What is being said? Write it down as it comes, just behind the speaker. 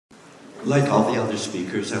Like all the other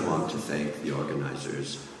speakers, I want to thank the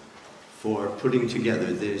organizers for putting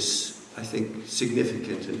together this, I think,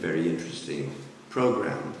 significant and very interesting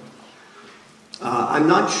program. I'm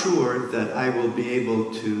not sure that I will be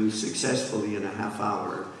able to successfully in a half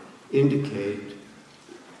hour indicate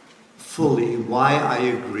fully why I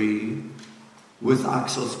agree with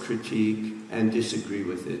Axel's critique and disagree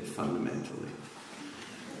with it fundamentally.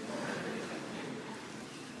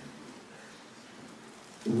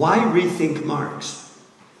 Why rethink Marx?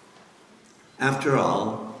 After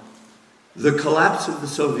all, the collapse of the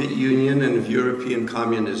Soviet Union and of European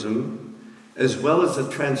communism, as well as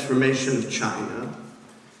the transformation of China,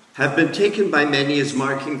 have been taken by many as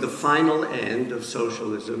marking the final end of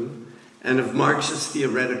socialism and of Marx's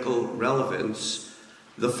theoretical relevance,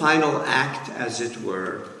 the final act, as it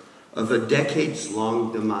were, of a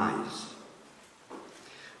decades-long demise.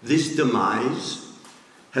 This demise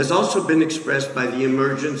has also been expressed by the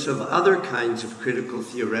emergence of other kinds of critical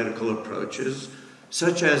theoretical approaches,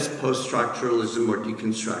 such as post-structuralism or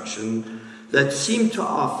deconstruction, that seem to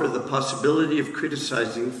offer the possibility of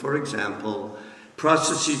criticizing, for example,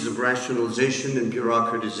 processes of rationalization and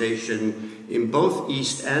bureaucratization in both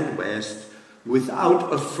East and West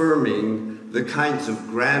without affirming the kinds of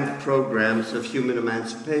grand programs of human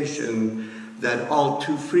emancipation that all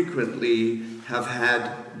too frequently have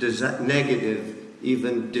had negative,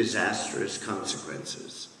 even disastrous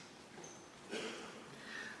consequences.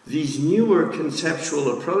 These newer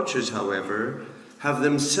conceptual approaches, however, have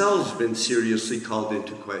themselves been seriously called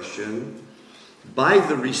into question by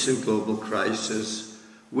the recent global crisis,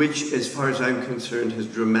 which, as far as I'm concerned, has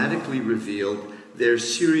dramatically revealed their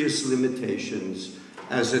serious limitations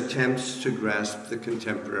as attempts to grasp the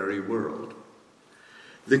contemporary world.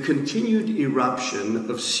 The continued eruption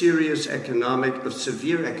of severe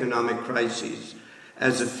economic crises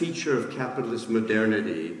as a feature of capitalist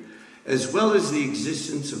modernity, as well as the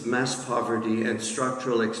existence of mass poverty and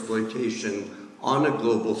structural exploitation on a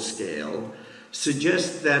global scale,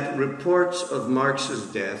 suggests that reports of Marx's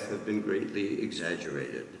death have been greatly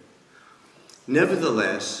exaggerated.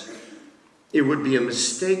 Nevertheless, it would be a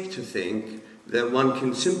mistake to think that one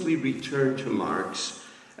can simply return to Marx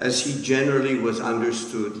as he generally was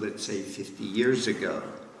understood, let's say, 50 years ago.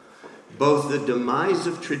 Both the demise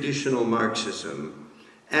of traditional Marxism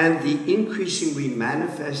and the increasingly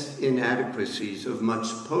manifest inadequacies of much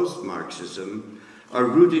post-Marxism are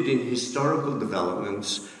rooted in historical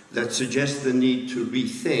developments that suggest the need to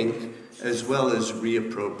rethink as well as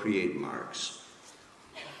reappropriate Marx.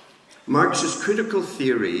 Marx's critical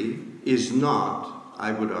theory is not,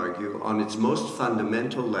 I would argue, on its most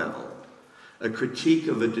fundamental level, a critique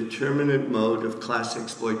of a determinate mode of class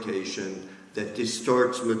exploitation that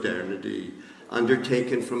distorts modernity,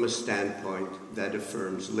 undertaken from a standpoint that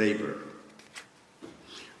affirms labor.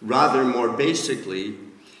 Rather, more basically,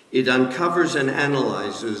 it uncovers and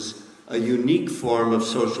analyzes a unique form of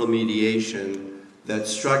social mediation that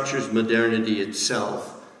structures modernity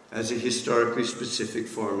itself as a historically specific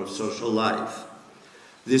form of social life.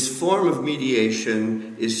 This form of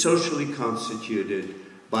mediation is socially constituted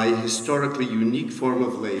by a historically unique form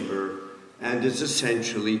of labor and is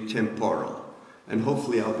essentially temporal. And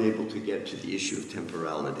hopefully I'll be able to get to the issue of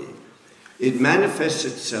temporality. It manifests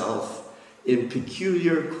itself in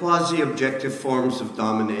peculiar quasi-objective forms of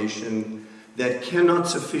domination that cannot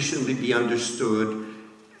sufficiently be understood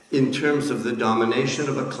in terms of the domination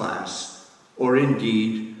of a class or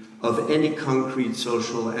indeed of any concrete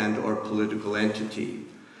social and or political entity.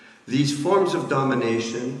 These forms of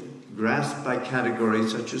domination, grasped by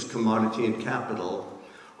categories such as commodity and capital,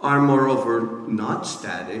 are moreover not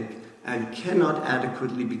static and cannot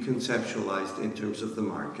adequately be conceptualized in terms of the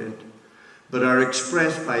market, but are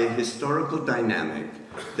expressed by a historical dynamic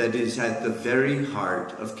that is at the very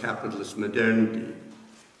heart of capitalist modernity.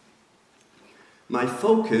 My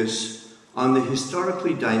focus on the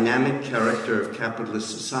historically dynamic character of capitalist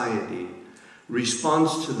society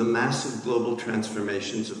responds to the massive global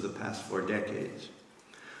transformations of the past 4 decades.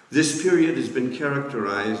 This period has been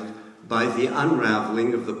characterized by the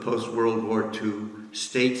unraveling of the post-World War II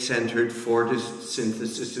state-centered Fordist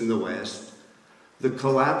synthesis in the West, the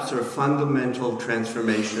collapse or fundamental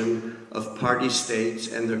transformation of party states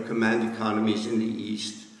and their command economies in the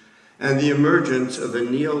East, and the emergence of a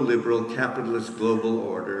neoliberal capitalist global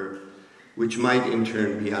order, which might in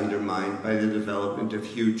turn be undermined by the development of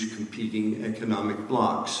huge competing economic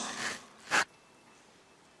blocs.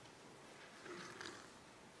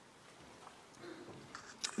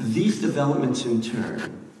 These developments in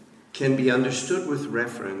turn can be understood with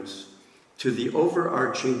reference to the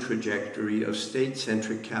overarching trajectory of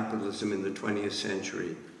state-centric capitalism in the 20th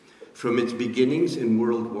century, from its beginnings in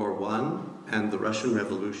World War I and the Russian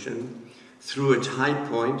Revolution, through its high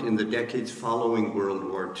point in the decades following World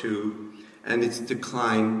War II, and its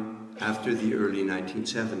decline after the early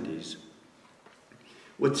 1970s.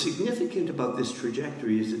 What's significant about this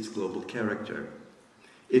trajectory is its global character.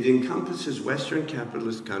 It encompasses Western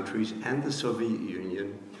capitalist countries and the Soviet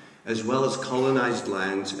Union, as well as colonized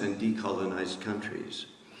lands and decolonized countries.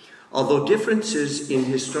 Although differences in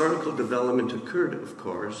historical development occurred, of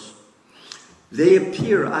course, they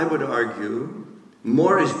appear, I would argue,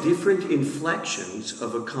 more as different inflections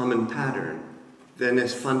of a common pattern than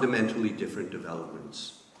as fundamentally different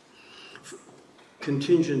developments.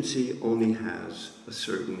 Contingency only has a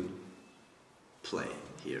certain play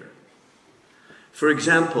here. For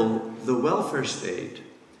example, the welfare state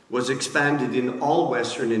was expanded in all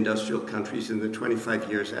Western industrial countries in the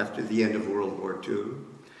 25 years after the end of World War II,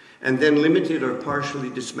 and then limited or partially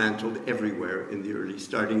dismantled everywhere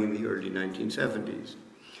starting in the early 1970s.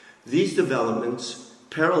 These developments,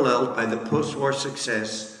 paralleled by the post-war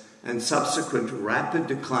success and subsequent rapid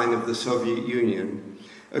decline of the Soviet Union,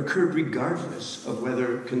 occurred regardless of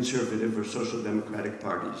whether conservative or social democratic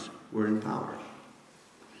parties were in power.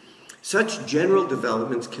 Such general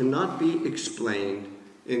developments cannot be explained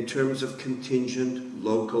in terms of contingent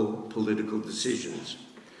local political decisions.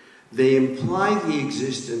 They imply the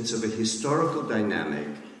existence of a historical dynamic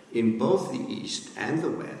in both the East and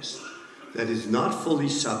the West that is not fully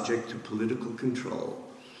subject to political control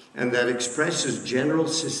and that expresses general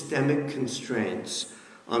systemic constraints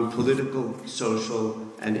on political, social,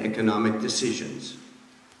 and economic decisions.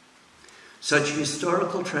 Such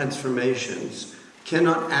historical transformations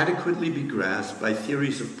cannot adequately be grasped by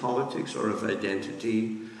theories of politics or of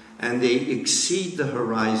identity, and they exceed the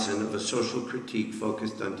horizon of a social critique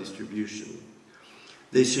focused on distribution.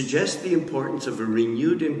 They suggest the importance of a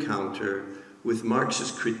renewed encounter with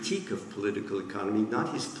Marx's critique of political economy,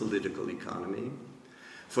 not his political economy,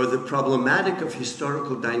 for the problematic of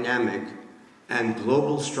historical dynamic and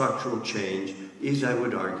global structural change is, I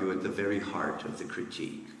would argue, at the very heart of the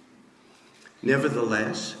critique.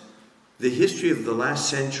 Nevertheless, the history of the last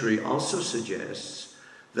century also suggests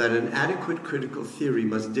that an adequate critical theory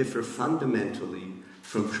must differ fundamentally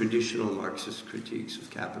from traditional Marxist critiques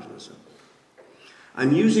of capitalism.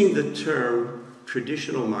 I'm using the term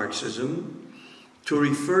traditional Marxism to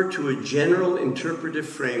refer to a general interpretive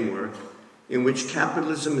framework in which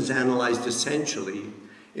capitalism is analyzed essentially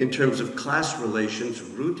in terms of class relations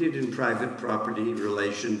rooted in private property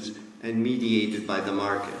relations and mediated by the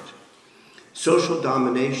market. Social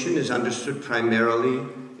domination is understood primarily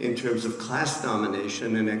in terms of class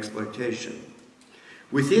domination and exploitation.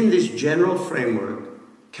 Within this general framework,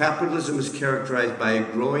 capitalism is characterized by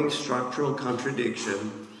a growing structural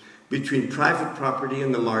contradiction between private property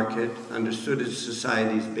and the market, understood as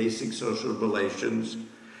society's basic social relations,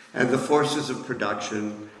 and the forces of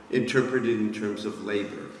production, interpreted in terms of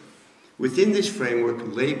labor. Within this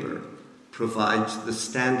framework, labor provides the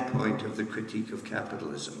standpoint of the critique of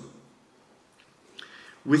capitalism.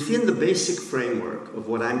 Within the basic framework of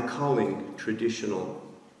what I'm calling traditional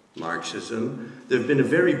Marxism, there have been a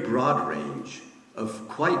very broad range of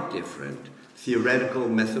quite different theoretical,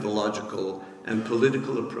 methodological, and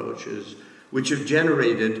political approaches which have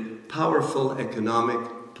generated powerful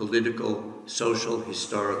economic, political, social,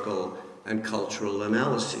 historical, and cultural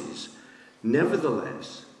analyses.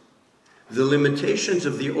 Nevertheless, the limitations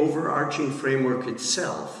of the overarching framework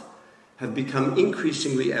itself have become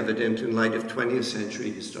increasingly evident in light of 20th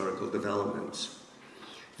century historical developments.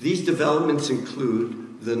 These developments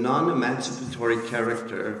include the non-emancipatory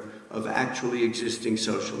character of actually existing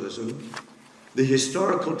socialism, the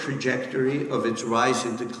historical trajectory of its rise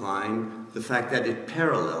and decline, the fact that it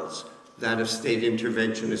parallels that of state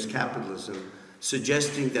interventionist capitalism,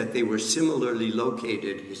 suggesting that they were similarly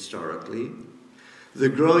located historically, the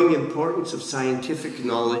growing importance of scientific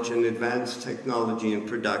knowledge and advanced technology in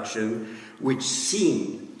production, which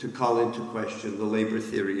seem to call into question the labor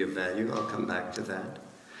theory of value. I'll come back to that.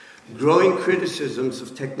 Growing criticisms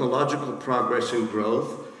of technological progress and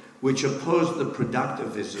growth, which oppose the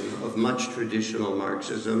productivism of much traditional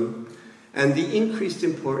Marxism, and the increased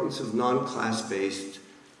importance of non-class-based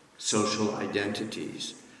social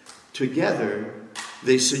identities. Together,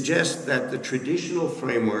 they suggest that the traditional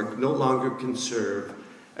framework no longer can serve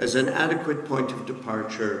as an adequate point of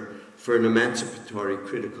departure for an emancipatory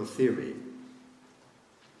critical theory.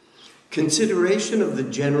 Consideration of the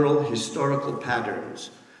general historical patterns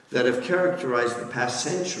that have characterized the past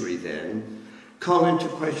century, then, call into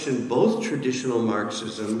question both traditional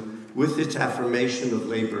Marxism with its affirmation of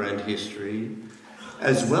labor and history,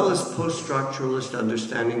 as well as post-structuralist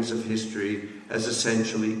understandings of history as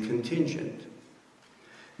essentially contingent.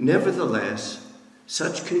 Nevertheless,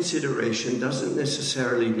 such consideration doesn't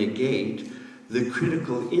necessarily negate the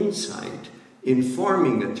critical insight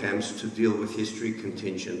informing attempts to deal with history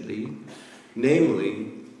contingently,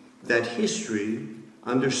 namely, that history,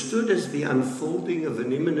 understood as the unfolding of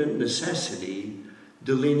an imminent necessity,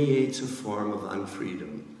 delineates a form of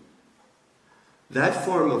unfreedom. That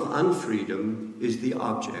form of unfreedom is the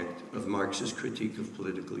object of Marx's critique of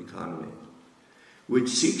political economy, which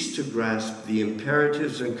seeks to grasp the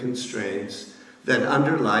imperatives and constraints that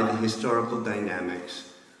underlie the historical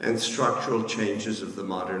dynamics and structural changes of the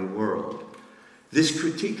modern world. This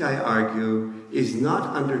critique, I argue, is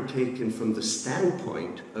not undertaken from the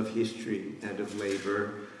standpoint of history and of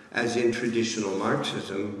labor, as in traditional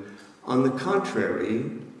Marxism. On the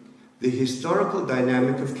contrary, the historical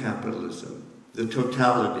dynamic of capitalism, the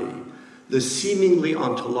totality, the seemingly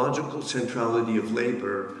ontological centrality of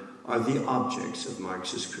labor are the objects of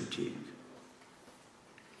Marx's critique.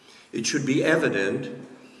 It should be evident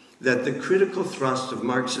that the critical thrust of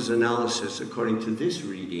Marx's analysis, according to this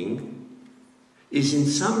reading, is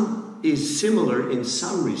similar in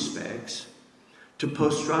some respects to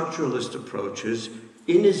post-structuralist approaches,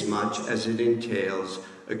 inasmuch as it entails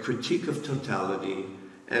a critique of totality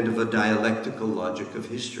and of a dialectical logic of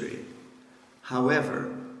history.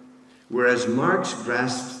 However, whereas Marx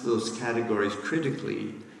grasps those categories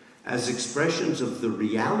critically as expressions of the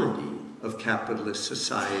reality of capitalist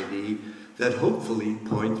society that hopefully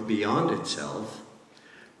point beyond itself,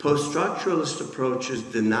 post-structuralist approaches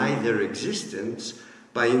deny their existence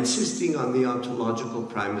by insisting on the ontological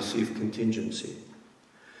primacy of contingency.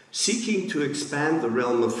 Seeking to expand the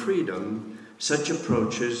realm of freedom, such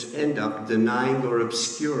approaches end up denying or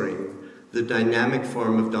obscuring the dynamic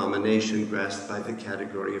form of domination grasped by the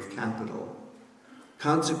category of capital.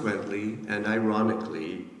 Consequently, and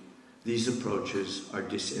ironically, these approaches are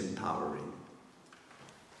disempowering.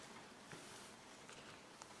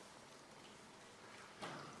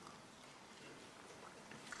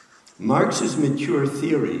 Marx's mature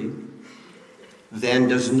theory then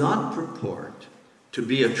does not purport to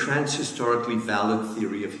be a transhistorically valid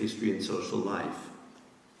theory of history and social life.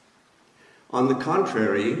 On the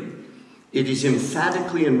contrary, it is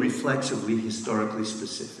emphatically and reflexively historically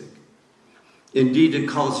specific. Indeed, it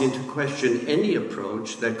calls into question any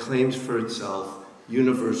approach that claims for itself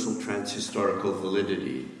universal transhistorical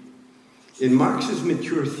validity. In Marx's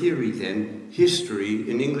mature theory, then, history,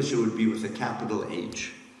 in English it would be with a capital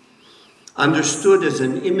H, understood as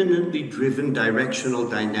an immanently driven directional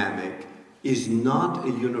dynamic, is not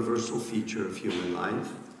a universal feature of human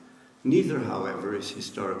life. Neither, however, is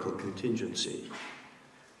historical contingency.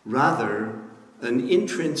 Rather, an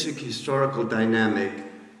intrinsic historical dynamic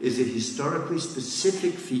is a historically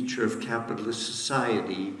specific feature of capitalist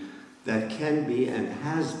society that can be and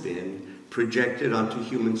has been projected onto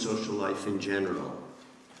human social life in general.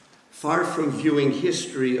 Far from viewing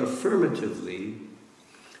history affirmatively,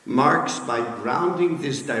 Marx, by grounding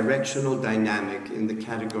this directional dynamic in the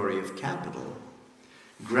category of capital,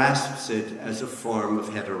 grasps it as a form of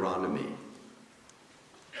heteronomy.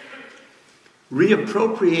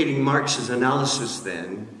 Reappropriating Marx's analysis,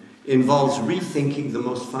 then, involves rethinking the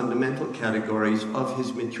most fundamental categories of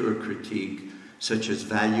his mature critique, such as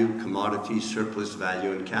value, commodity, surplus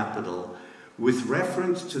value, and capital, with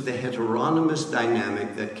reference to the heteronomous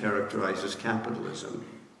dynamic that characterizes capitalism.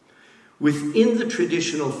 Within the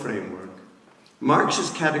traditional framework,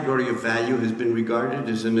 Marx's category of value has been regarded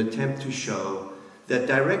as an attempt to show that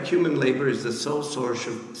direct human labor is the sole source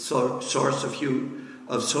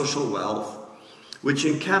of social wealth, which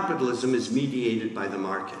in capitalism is mediated by the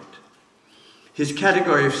market. His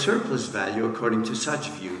category of surplus value, according to such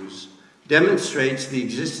views, demonstrates the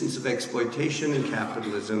existence of exploitation in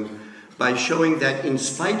capitalism by showing that in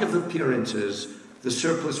spite of appearances, the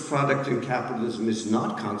surplus product in capitalism is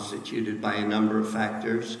not constituted by a number of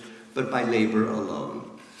factors, but by labor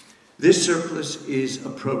alone. This surplus is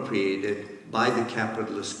appropriated by the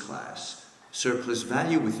capitalist class. Surplus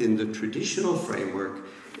value within the traditional framework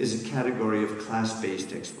is a category of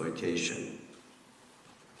class-based exploitation.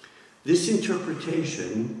 This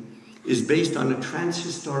interpretation is based on a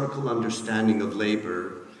transhistorical understanding of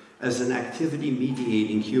labor as an activity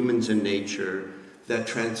mediating humans and nature that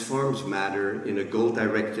transforms matter in a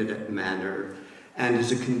goal-directed manner and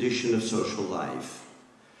is a condition of social life.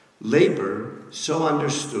 Labor, so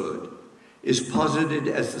understood, is posited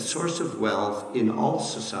as the source of wealth in all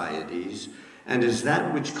societies and as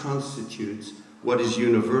that which constitutes what is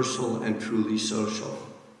universal and truly social.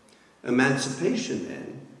 Emancipation,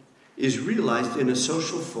 then, is realized in a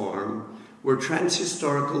social form where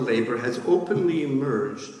transhistorical labor has openly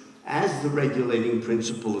emerged as the regulating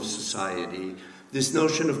principle of society, this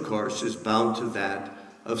notion, of course, is bound to that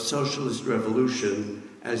of socialist revolution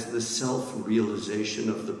as the self-realization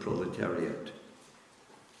of the proletariat.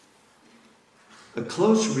 A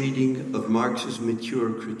close reading of Marx's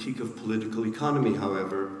mature critique of political economy,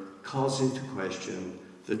 however, calls into question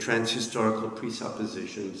the transhistorical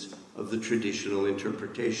presuppositions of the traditional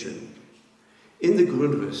interpretation. In the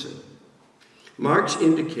Grundrisse, Marx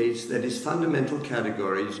indicates that his fundamental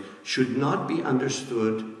categories should not be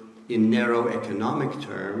understood in narrow economic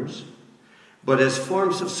terms, but as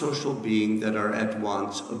forms of social being that are at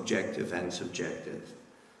once objective and subjective.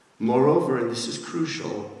 Moreover, and this is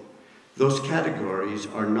crucial, those categories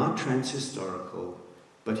are not transhistorical,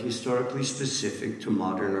 but historically specific to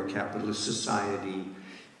modern or capitalist society.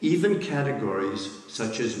 Even categories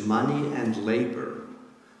such as money and labor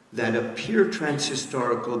that appear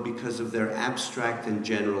transhistorical because of their abstract and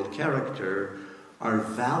general character are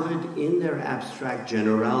valid in their abstract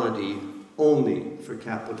generality only for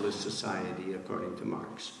capitalist society, according to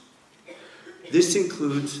Marx. This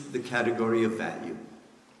includes the category of value.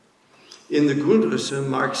 In the Grundrisse,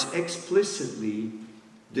 Marx explicitly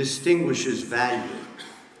distinguishes value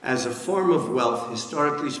as a form of wealth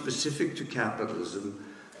historically specific to capitalism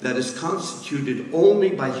that is constituted only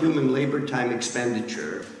by human labor time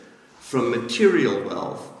expenditure from material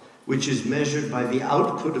wealth, which is measured by the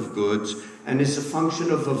output of goods and is a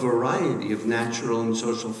function of a variety of natural and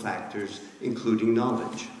social factors, including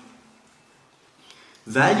knowledge.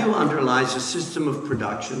 Value underlies a system of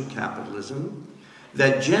production, capitalism,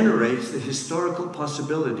 that generates the historical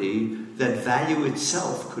possibility that value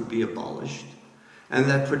itself could be abolished and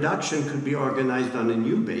that production could be organized on a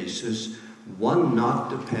new basis, one not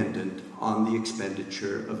dependent on the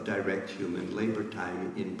expenditure of direct human labor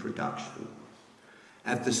time in production.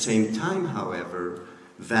 At the same time, however,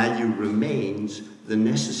 value remains the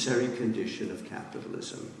necessary condition of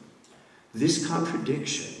capitalism. This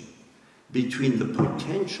contradiction between the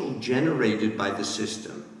potential generated by the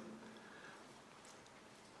system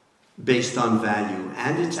based on value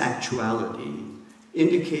and its actuality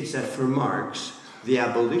indicates that for Marx, the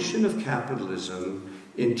abolition of capitalism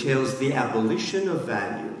entails the abolition of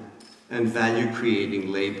value and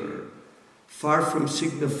value-creating labor, far from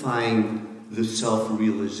signifying the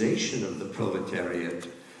self-realization of the proletariat.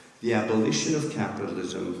 The abolition of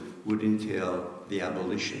capitalism would entail the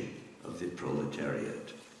abolition of the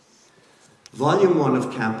proletariat. Volume 1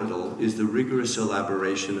 of Capital is the rigorous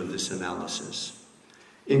elaboration of this analysis.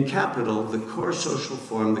 In Capital, the core social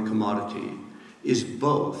form, the commodity, is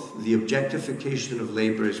both the objectification of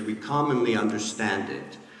labor as we commonly understand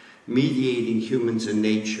it, mediating humans and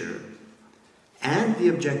nature, and the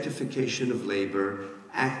objectification of labor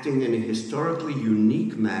acting in a historically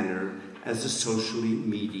unique manner as a socially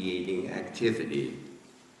mediating activity.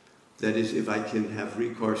 That is, if I can have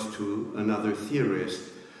recourse to another theorist,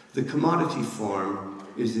 the commodity form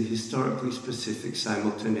is the historically specific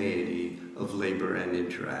simultaneity of labor and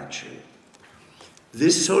interaction.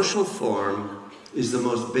 This social form is the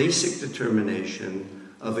most basic determination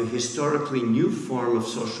of a historically new form of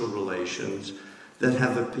social relations that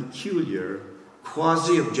have a peculiar,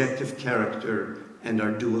 quasi-objective character and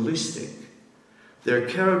are dualistic. They're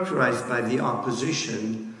characterized by the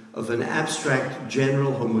opposition of an abstract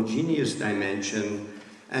general homogeneous dimension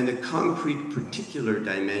and a concrete particular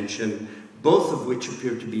dimension, both of which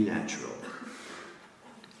appear to be natural.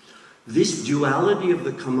 This duality of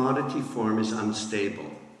the commodity form is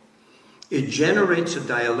unstable. It generates a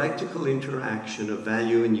dialectical interaction of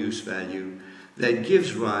value and use value that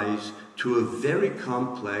gives rise to a very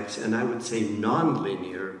complex and I would say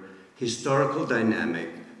non-linear historical dynamic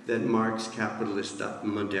that marks capitalist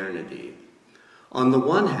modernity. On the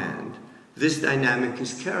one hand, this dynamic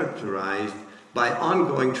is characterized by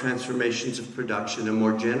ongoing transformations of production and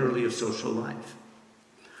more generally of social life.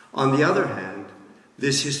 On the other hand,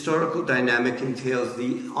 this historical dynamic entails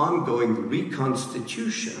the ongoing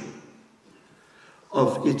reconstitution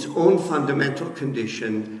of its own fundamental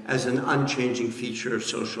condition as an unchanging feature of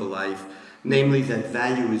social life, namely that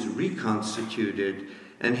value is reconstituted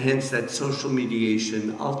and hence that social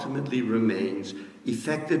mediation ultimately remains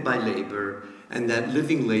effected by labor and that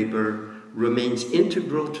living labor remains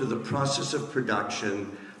integral to the process of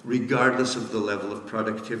production regardless of the level of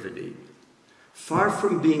productivity. Far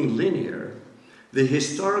from being linear, the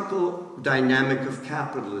historical dynamic of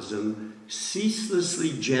capitalism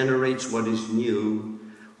ceaselessly generates what is new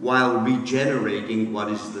while regenerating what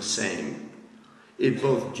is the same. It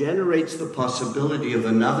both generates the possibility of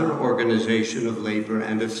another organization of labor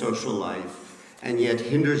and of social life, and yet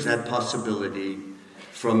hinders that possibility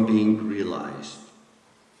from being realized.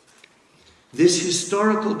 This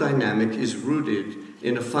historical dynamic is rooted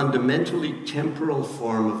in a fundamentally temporal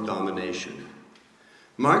form of domination.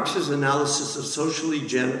 Marx's analysis of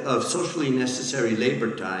socially necessary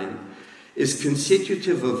labor time is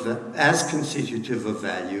constitutive of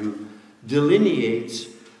value, delineates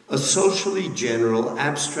a socially general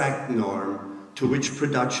abstract norm to which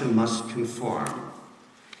production must conform.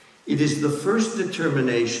 It is the first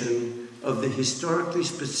determination of the historically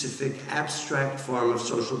specific abstract form of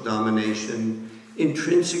social domination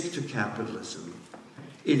intrinsic to capitalism.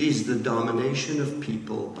 It is the domination of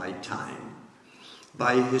people by time,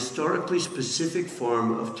 by a historically specific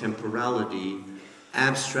form of temporality,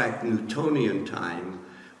 abstract Newtonian time,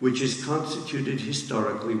 which is constituted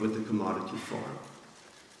historically with the commodity form.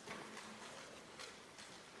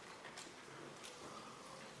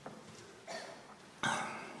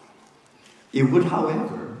 It would,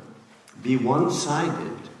 however, be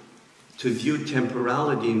one-sided to view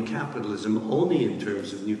temporality in capitalism only in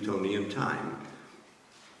terms of Newtonian time,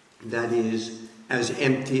 that is, as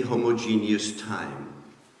empty, homogeneous time.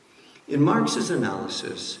 In Marx's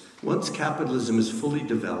analysis, once capitalism is fully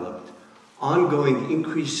developed, ongoing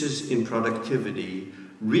increases in productivity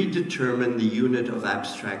redetermine the unit of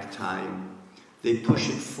abstract time. They push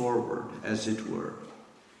it forward, as it were.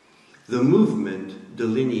 The movement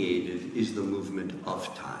delineated is the movement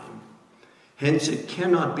of time. Hence, it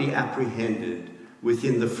cannot be apprehended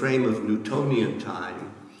within the frame of Newtonian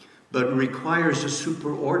time, but requires a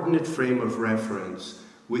superordinate frame of reference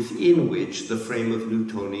within which the frame of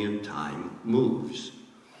Newtonian time moves.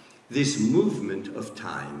 This movement of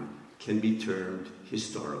time can be termed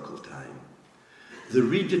historical time. The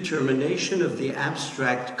redetermination of the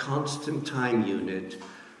abstract constant time unit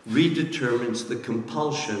redetermines the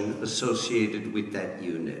compulsion associated with that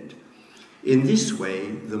unit. In this way,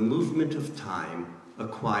 the movement of time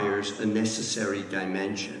acquires a necessary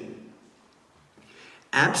dimension.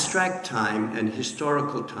 Abstract time and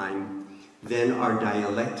historical time then are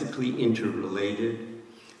dialectically interrelated.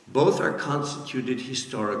 Both are constituted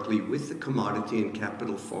historically with the commodity and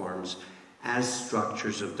capital forms as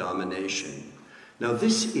structures of domination. Now,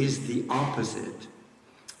 this is the opposite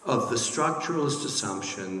of the structuralist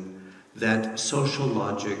assumption that social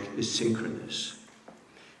logic is synchronous.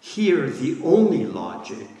 Here, the only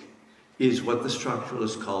logic is what the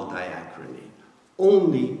structuralists call diachrony.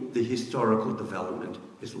 Only the historical development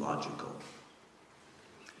is logical.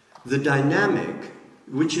 The dynamic,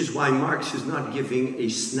 which is why Marx is not giving a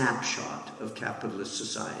snapshot of capitalist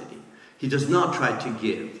society. He does not try to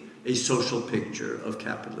give a social picture of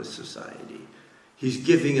capitalist society. He's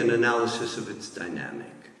giving an analysis of its dynamic.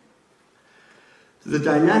 The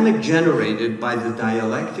dynamic generated by the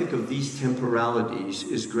dialectic of these temporalities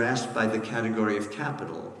is grasped by the category of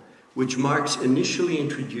capital, which Marx initially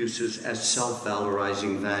introduces as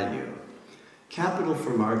self-valorizing value. Capital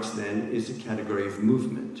for Marx, then, is a category of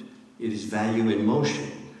movement. It is value in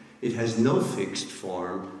motion. It has no fixed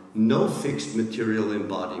form, no fixed material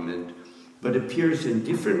embodiment, but appears in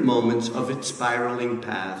different moments of its spiraling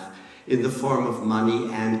path in the form of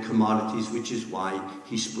money and commodities, which is why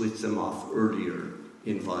he splits them off earlier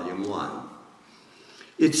in Volume 1.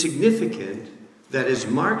 It's significant that as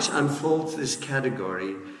Marx unfolds this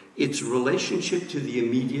category, its relationship to the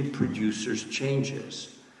immediate producers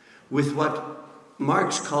changes, with what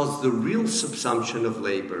Marx calls the real subsumption of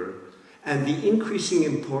labor and the increasing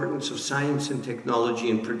importance of science and technology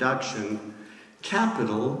in production.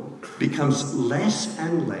 Capital becomes less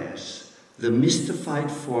and less the mystified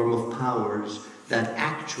form of powers that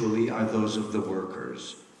actually are those of the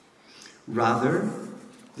workers. Rather,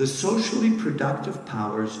 the socially productive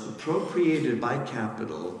powers appropriated by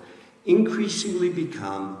capital increasingly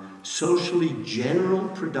become socially general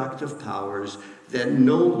productive powers that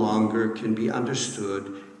no longer can be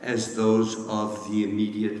understood as those of the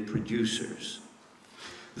immediate producers.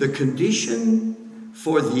 The condition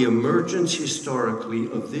for the emergence historically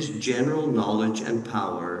of this general knowledge and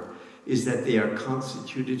power is that they are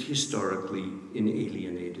constituted historically in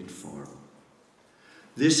alienated form.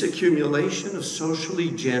 This accumulation of socially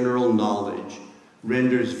general knowledge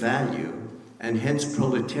renders value, and hence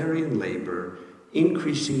proletarian labor,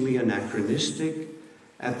 increasingly anachronistic.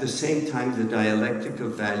 At the same time, the dialectic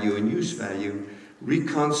of value and use value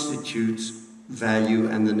reconstitutes value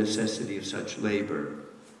and the necessity of such labor.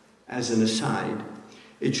 As an aside,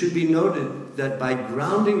 it should be noted that by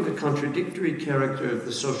grounding the contradictory character of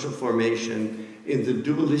the social formation in the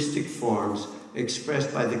dualistic forms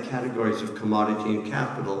expressed by the categories of commodity and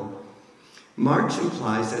capital, Marx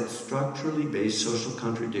implies that structurally based social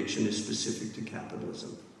contradiction is specific to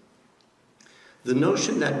capitalism. The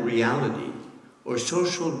notion that reality, or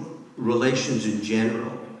social relations in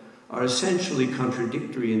general, are essentially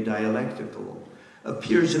contradictory and dialectical,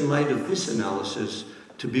 appears in light of this analysis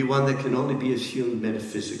to be one that can only be assumed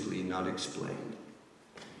metaphysically, not explained.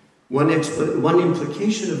 One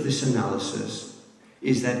implication of this analysis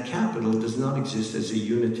is that capital does not exist as a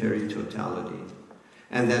unitary totality,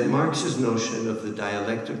 and that Marx's notion of the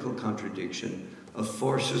dialectical contradiction of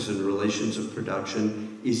forces and relations of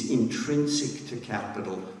production is intrinsic to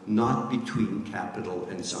capital, not between capital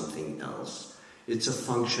and something else. It's a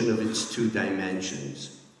function of its two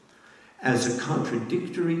dimensions. As a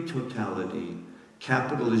contradictory totality,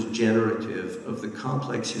 capital is generative of the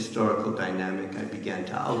complex historical dynamic I began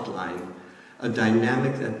to outline, a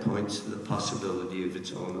dynamic that points to the possibility of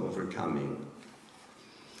its own overcoming.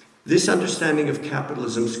 This understanding of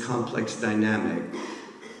capitalism's complex dynamic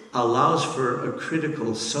allows for a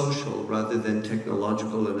critical social rather than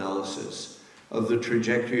technological analysis of the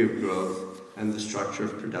trajectory of growth and the structure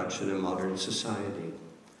of production in modern society.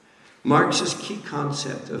 Marx's key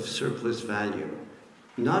concept of surplus value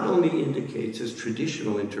not only indicates, as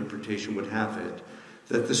traditional interpretation would have it,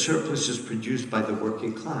 that the surplus is produced by the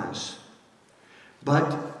working class,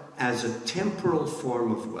 but as a temporal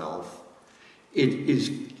form of wealth,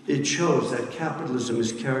 it shows that capitalism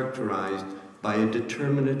is characterized by a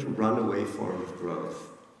determinate runaway form of growth.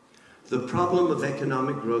 The problem of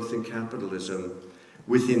economic growth in capitalism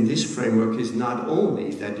within this framework is not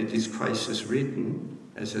only that it is crisis-ridden,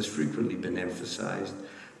 as has frequently been emphasized,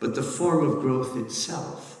 but the form of growth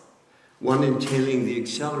itself, one entailing the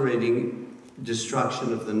accelerating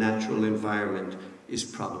destruction of the natural environment, is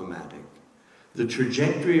problematic. The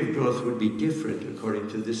trajectory of growth would be different, according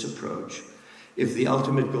to this approach, if the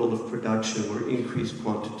ultimate goal of production were increased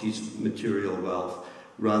quantities of material wealth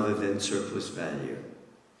rather than surplus value.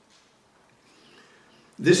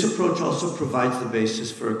 This approach also provides the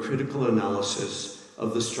basis for a critical analysis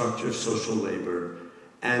of the structure of social labor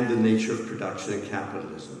and the nature of production in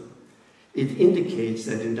capitalism. It indicates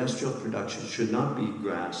that industrial production should not be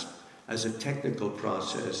grasped as a technical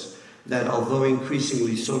process that, although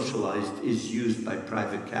increasingly socialized, is used by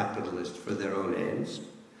private capitalists for their own ends.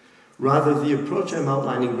 Rather, the approach I'm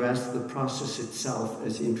outlining grasps the process itself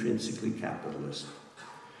as intrinsically capitalist.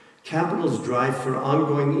 Capital's drive for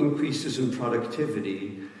ongoing increases in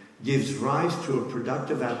productivity gives rise to a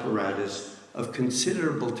productive apparatus of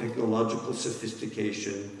considerable technological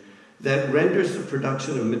sophistication that renders the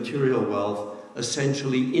production of material wealth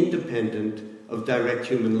essentially independent of direct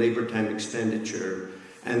human labor time expenditure,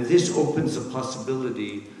 and this opens the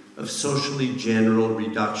possibility of socially general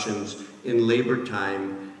reductions in labor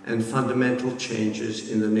time and fundamental changes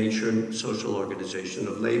in the nature and social organization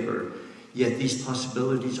of labor. Yet these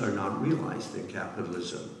possibilities are not realized in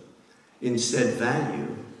capitalism. Instead,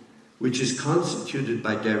 value, which is constituted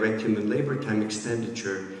by direct human labor time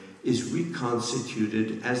expenditure, is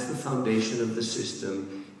reconstituted as the foundation of the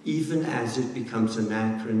system, even as it becomes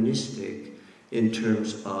anachronistic in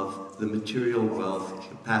terms of the material wealth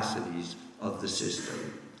capacities of the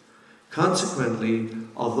system. Consequently,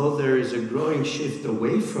 although there is a growing shift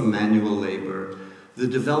away from manual labor, the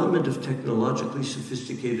development of technologically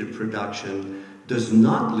sophisticated production does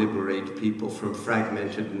not liberate people from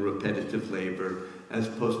fragmented and repetitive labor, as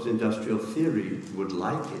post-industrial theory would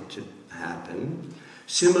like it to happen.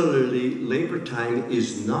 Similarly, labor time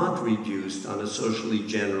is not reduced on a socially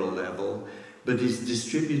general level, but is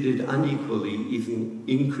distributed unequally, even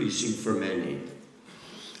increasing for many.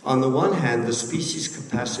 On the one hand, the species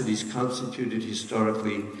capacities constituted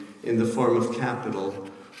historically in the form of capital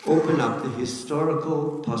open up the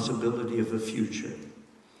historical possibility of a future,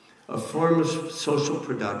 a form of social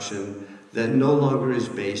production that no longer is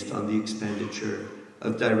based on the expenditure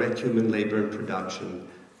of direct human labor and production,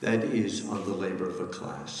 that is, on the labor of a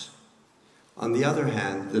class. On the other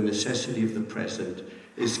hand, the necessity of the present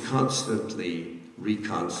is constantly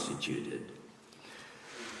reconstituted.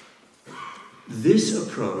 This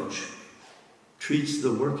approach treats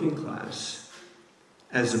the working class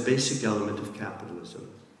as a basic element of capitalism,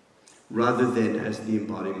 rather than as the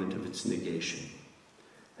embodiment of its negation.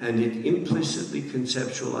 And it implicitly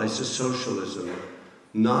conceptualizes socialism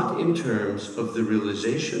not in terms of the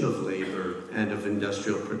realization of labor and of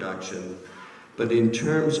industrial production, but in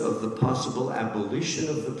terms of the possible abolition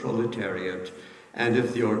of the proletariat and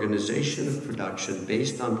of the organization of production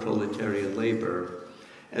based on proletarian labor,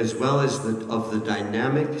 as well as of the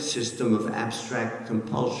dynamic system of abstract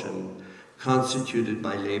compulsion constituted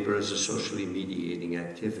by labor as a socially mediating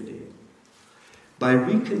activity. By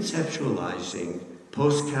reconceptualizing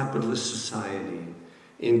post-capitalist society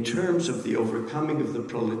in terms of the overcoming of the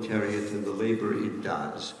proletariat and the labor it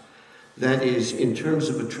does, that is, in terms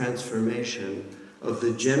of a transformation of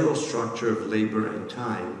the general structure of labor and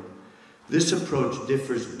time, this approach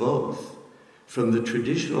differs both from the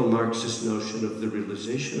traditional Marxist notion of the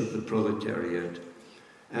realization of the proletariat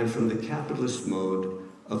and from the capitalist mode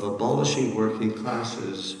of abolishing working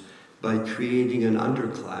classes by creating an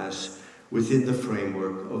underclass within the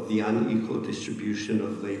framework of the unequal distribution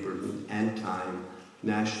of labor and time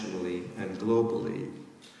nationally and globally.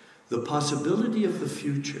 The possibility of the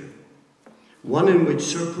future, one in which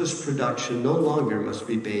surplus production no longer must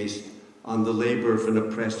be based on the labor of an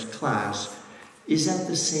oppressed class, is at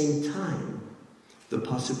the same time the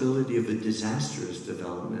possibility of a disastrous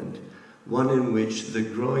development, one in which the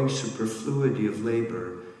growing superfluity of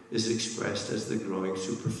labor is expressed as the growing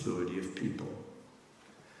superfluity of people.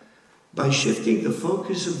 By shifting the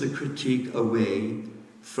focus of the critique away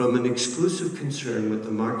from an exclusive concern with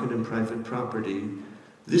the market and private property,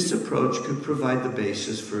 this approach could provide the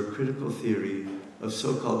basis for a critical theory of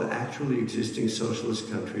so-called actually existing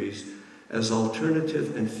socialist countries as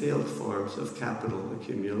alternative and failed forms of capital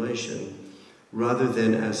accumulation, rather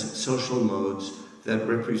than as social modes that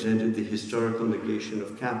represented the historical negation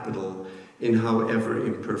of capital in however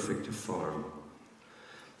imperfect a form.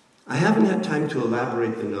 I haven't had time to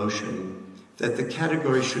elaborate the notion that the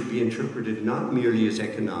category should be interpreted not merely as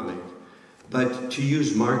economic, but, to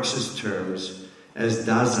use Marx's terms, as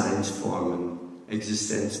Daseinsformen,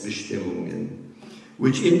 Existenzbestimmungen,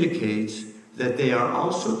 which indicates that they are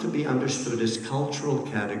also to be understood as cultural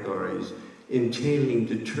categories entailing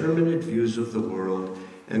determinate views of the world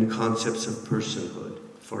and concepts of personhood,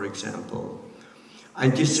 for example. I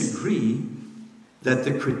disagree that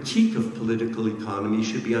the critique of political economy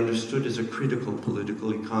should be understood as a critical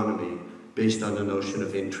political economy based on the notion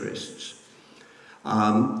of interests,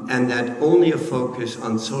 and that only a focus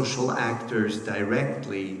on social actors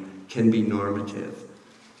directly can be normative.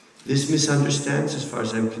 This misunderstands, as far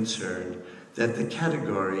as I'm concerned, that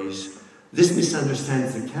this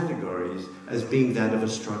misunderstands the categories as being that of a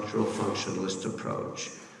structural functionalist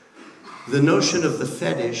approach. The notion of the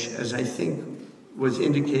fetish, as I think was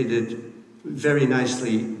indicated very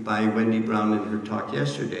nicely by Wendy Brown in her talk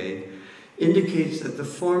yesterday, indicates that the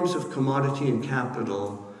forms of commodity and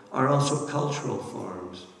capital are also cultural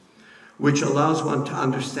forms, which allows one to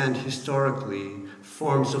understand historically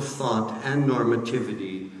forms of thought and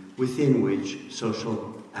normativity within which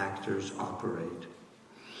social actors operate.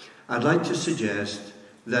 I'd like to suggest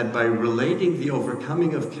that by relating the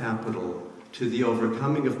overcoming of capital to the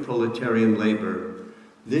overcoming of proletarian labor,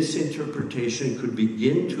 this interpretation could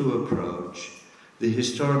begin to approach the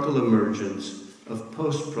historical emergence of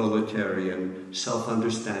post-proletarian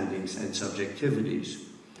self-understandings and subjectivities.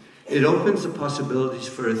 It opens the possibilities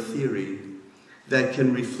for a theory that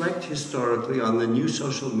can reflect historically on the new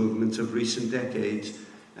social movements of recent decades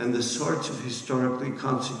and the sorts of historically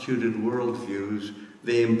constituted worldviews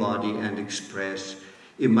they embody and express.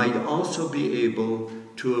 It might also be able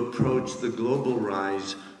to approach the global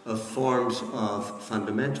rise of forms of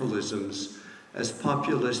fundamentalisms as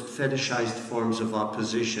populist, fetishized forms of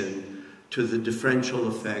opposition to the differential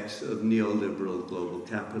effects of neoliberal global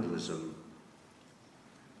capitalism.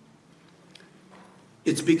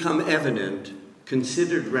 It's become evident,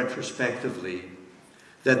 considered retrospectively,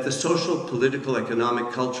 that the social, political,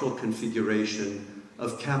 economic, cultural configuration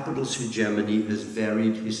of capital's hegemony has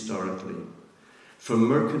varied historically. From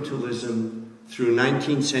mercantilism through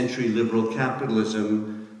 19th century liberal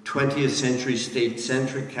capitalism, 20th century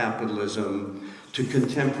state-centric capitalism, to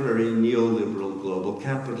contemporary neoliberal global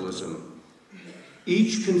capitalism.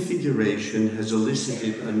 Each configuration has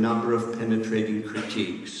elicited a number of penetrating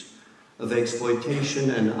critiques of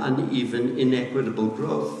exploitation and uneven, inequitable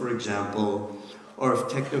growth, for example, or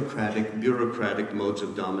of technocratic, bureaucratic modes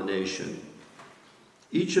of domination.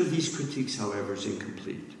 Each of these critiques, however, is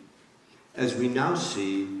incomplete. As we now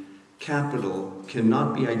see, capital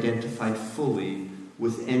cannot be identified fully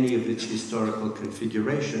with any of its historical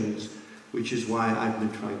configurations, which is why I've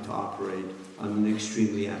been trying to operate on an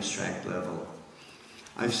extremely abstract level.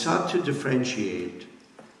 I've sought to differentiate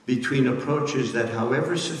between approaches that,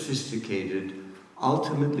 however sophisticated,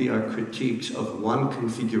 ultimately are critiques of one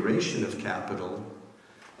configuration of capital,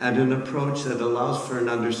 and an approach that allows for an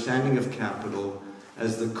understanding of capital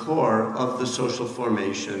as the core of the social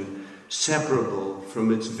formation, separable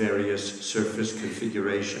from its various surface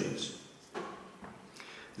configurations.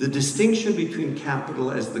 The distinction between capital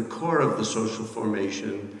as the core of the social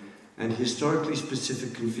formation and historically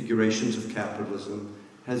specific configurations of capitalism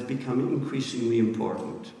has become increasingly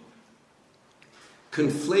important.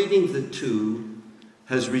 Conflating the two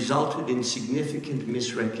has resulted in significant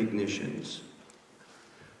misrecognitions.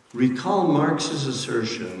 Recall Marx's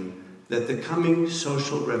assertion that the coming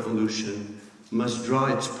social revolution must draw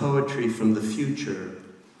its poetry from the future,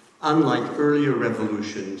 unlike earlier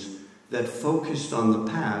revolutions that focused on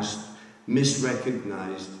the past,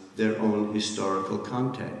 misrecognized their own historical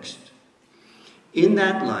context. In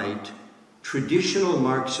that light, traditional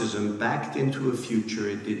Marxism backed into a future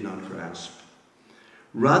it did not grasp.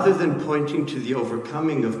 Rather than pointing to the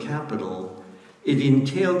overcoming of capital, it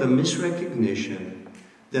entailed a misrecognition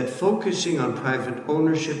that focusing on private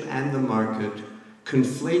ownership and the market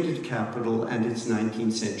conflated capital and its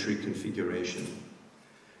 19th century configuration.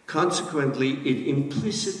 Consequently, it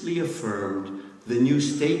implicitly affirmed the new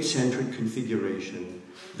state-centric configuration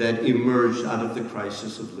that emerged out of the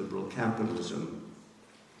crisis of liberal capitalism.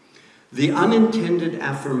 The unintended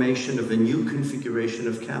affirmation of a new configuration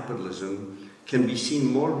of capitalism can be seen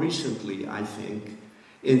more recently, I think,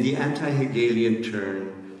 in the anti-Hegelian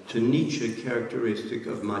turn to Nietzsche characteristic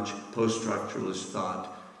of much post-structuralist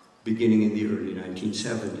thought beginning in the early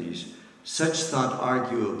 1970s. Such thought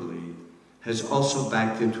arguably has also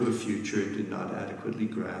backed into a future it did not adequately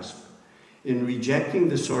grasp. In rejecting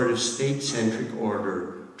the sort of state-centric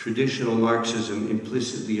order traditional Marxism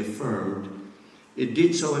implicitly affirmed, it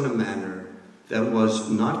did so in a manner that was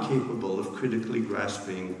not capable of critically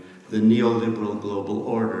grasping the neoliberal global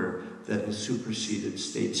order that has superseded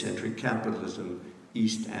state-centric capitalism,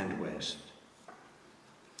 East and West.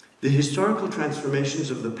 The historical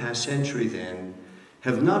transformations of the past century, then,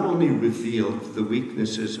 have not only revealed the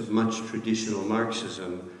weaknesses of much traditional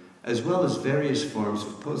Marxism, as well as various forms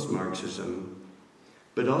of post-Marxism,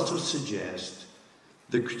 but also suggest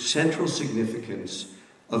the central significance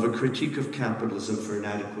of a critique of capitalism for an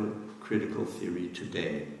adequate critical theory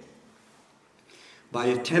today. By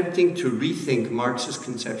attempting to rethink Marx's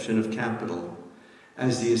conception of capital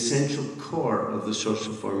as the essential core of the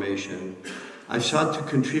social formation, I sought to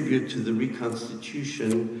contribute to the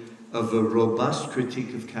reconstitution of a robust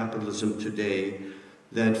critique of capitalism today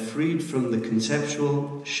that, freed from the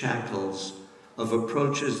conceptual shackles of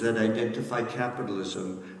approaches that identify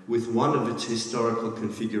capitalism with one of its historical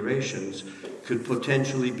configurations, could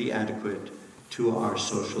potentially be adequate to our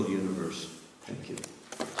social universe. Thank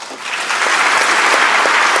you.